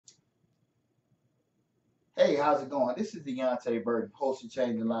Hey, how's it going? This is Deonte Burden, host of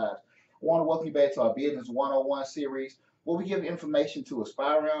Changing Lives. I want to welcome you back to our Business 101 series where we give information to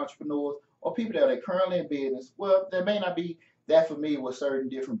aspiring entrepreneurs or people that are currently in business, well, that may not be that familiar with certain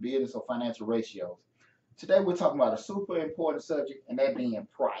different business or financial ratios. Today we're talking about a super important subject, and that being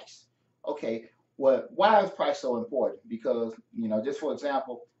price. Okay, well, why is price so important? Because, just for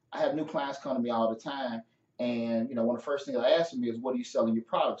example, I have new clients come to me all the time, and, one of the first things I ask them is, what are you selling your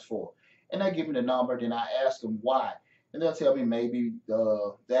products for? And they give me the number, then I ask them why. And they'll tell me maybe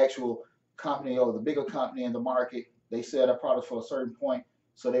the actual company or the bigger company in the market, they sell their products for a certain point,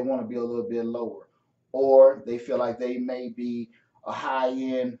 so they want to be a little bit lower. Or they feel like they may be a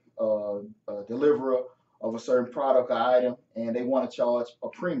high-end deliverer of a certain product or item, and they want to charge a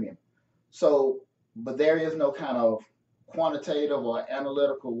premium. So, but there is no kind of quantitative or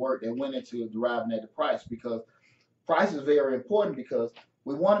analytical work that went into deriving at the price, because price is very important, because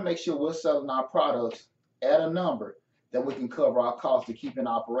we want to make sure we're selling our products at a number that we can cover our costs to keep in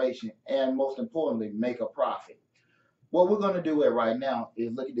operation, and most importantly, make a profit. What we're going to do it right now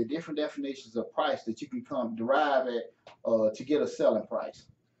is look at the different definitions of price that you can come derive at to get a selling price.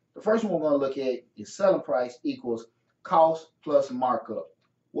 The first one we're going to look at is selling price equals cost plus markup.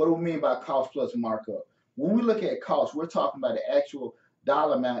 What do we mean by cost plus markup? When we look at cost, we're talking about the actual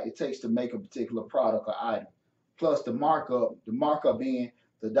dollar amount it takes to make a particular product or item, plus the markup being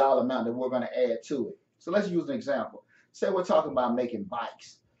the dollar amount that we're going to add to it. So let's use an example. Say we're talking about making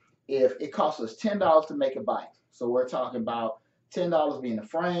bikes. If it costs us $10 to make a bike, so we're talking about $10 being the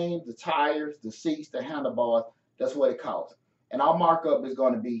frame, the tires, the seats, the handlebars, that's what it costs. And our markup is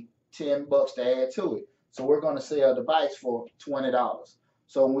going to be $10 to add to it. So we're going to sell the bikes for $20.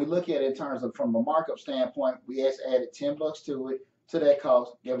 So when we look at it in terms of from a markup standpoint, we just added $10 to it, to that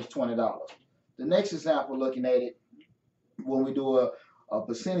cost, give us $20. The next example, looking at it, when we do a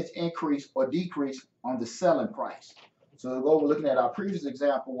percentage increase or decrease on the selling price. So we're looking at our previous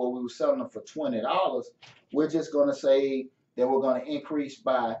example where we were selling them for $20, we're just going to say that we're going to increase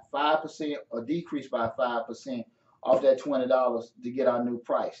by 5% or decrease by 5% off that $20 to get our new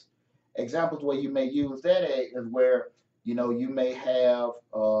price. Examples where you may use that is where you may have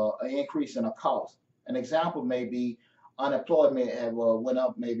an increase in a cost. An example may be unemployment have went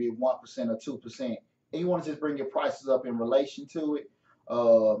up maybe 1% or 2%, and you want to just bring your prices up in relation to it.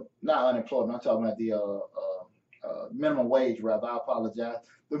 Not unemployment, I'm talking about the minimum wage, rather. I apologize.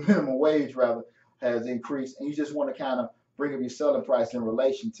 The minimum wage, rather, has increased, and you just want to kind of bring up your selling price in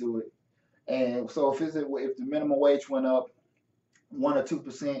relation to it. And so if the minimum wage went up 1 or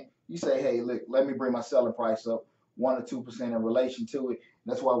 2%, you say, hey, look, let me bring my selling price up 1 or 2% in relation to it.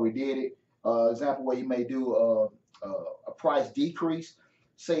 And that's why we did it. Example where you may do a price decrease.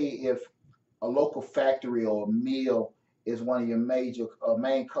 Say if a local factory or mill is one of your major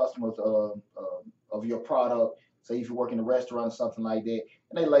main customers of your product. Say if you work in a restaurant or something like that,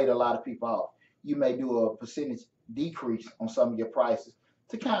 and they laid a lot of people off, you may do a percentage decrease on some of your prices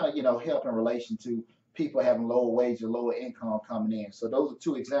to kind of help in relation to people having lower wage or lower income coming in. So those are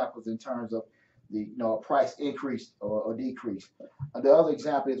two examples in terms of the price increase or decrease. The other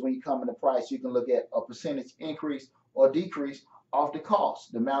example is when you come into price, you can look at a percentage increase or decrease off the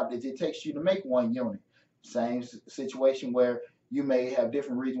cost, the amount that it takes you to make one unit. Same situation where you may have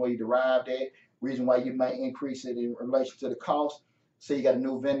different reasons why you derived that, reason why you may increase it in relation to the cost. Say you got a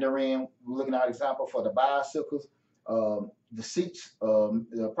new vendor in, we're looking at an example for the bicycles, the seats,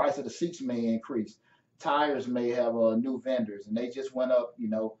 the price of the seats may increase. Tires may have new vendors and they just went up,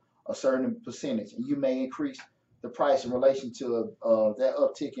 a certain percentage, and you may increase the price in relation to that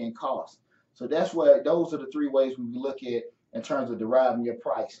uptick in cost. So those are the three ways we look at in terms of deriving your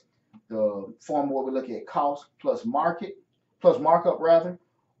price. The formula where we look at cost plus markup rather,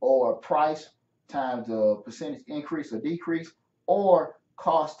 or price times the percentage increase or decrease, or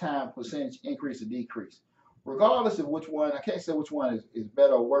cost times percentage increase or decrease. Regardless of which one, I can't say which one is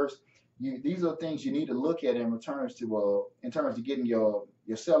better or worse. These are things you need to look at in terms of getting your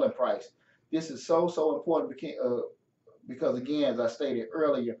selling price. This is so important because again, as I stated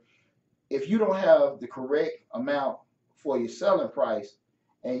earlier, if you don't have the correct amount for your selling price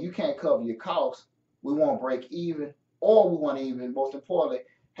and you can't cover your costs, we won't break even, or we won't even, most importantly,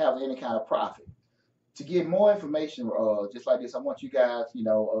 have any kind of profit. To get more information, just like this, I want you guys,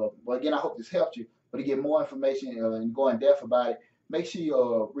 well, again, I hope this helped you, but to get more information and go in depth about it, make sure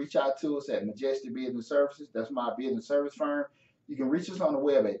you reach out to us at Majestic Business Services. That's my business service firm. You can reach us on the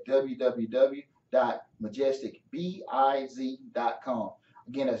web at www.majesticbiz.com.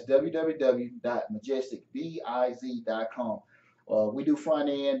 Again, that's www.majesticbiz.com. We do front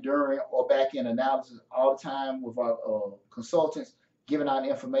end, during, or back end analysis all the time with our consultants, giving out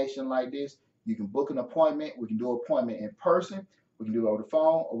information like this. You can book an appointment. We can do an appointment in person. We can do it over the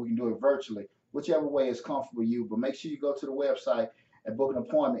phone, or we can do it virtually, whichever way is comfortable for you. But make sure you go to the website and book an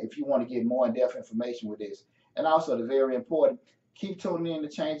appointment if you want to get more in-depth information with this. And also, the very important, keep tuning in to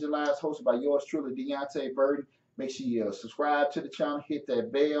Change Your Lives, hosted by yours truly, Deonte Burden. Make sure you subscribe to the channel, hit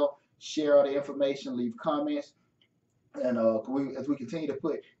that bell, share all the information, leave comments, and as we continue to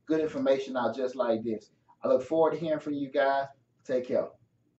put good information out just like this. I look forward to hearing from you guys. Take care.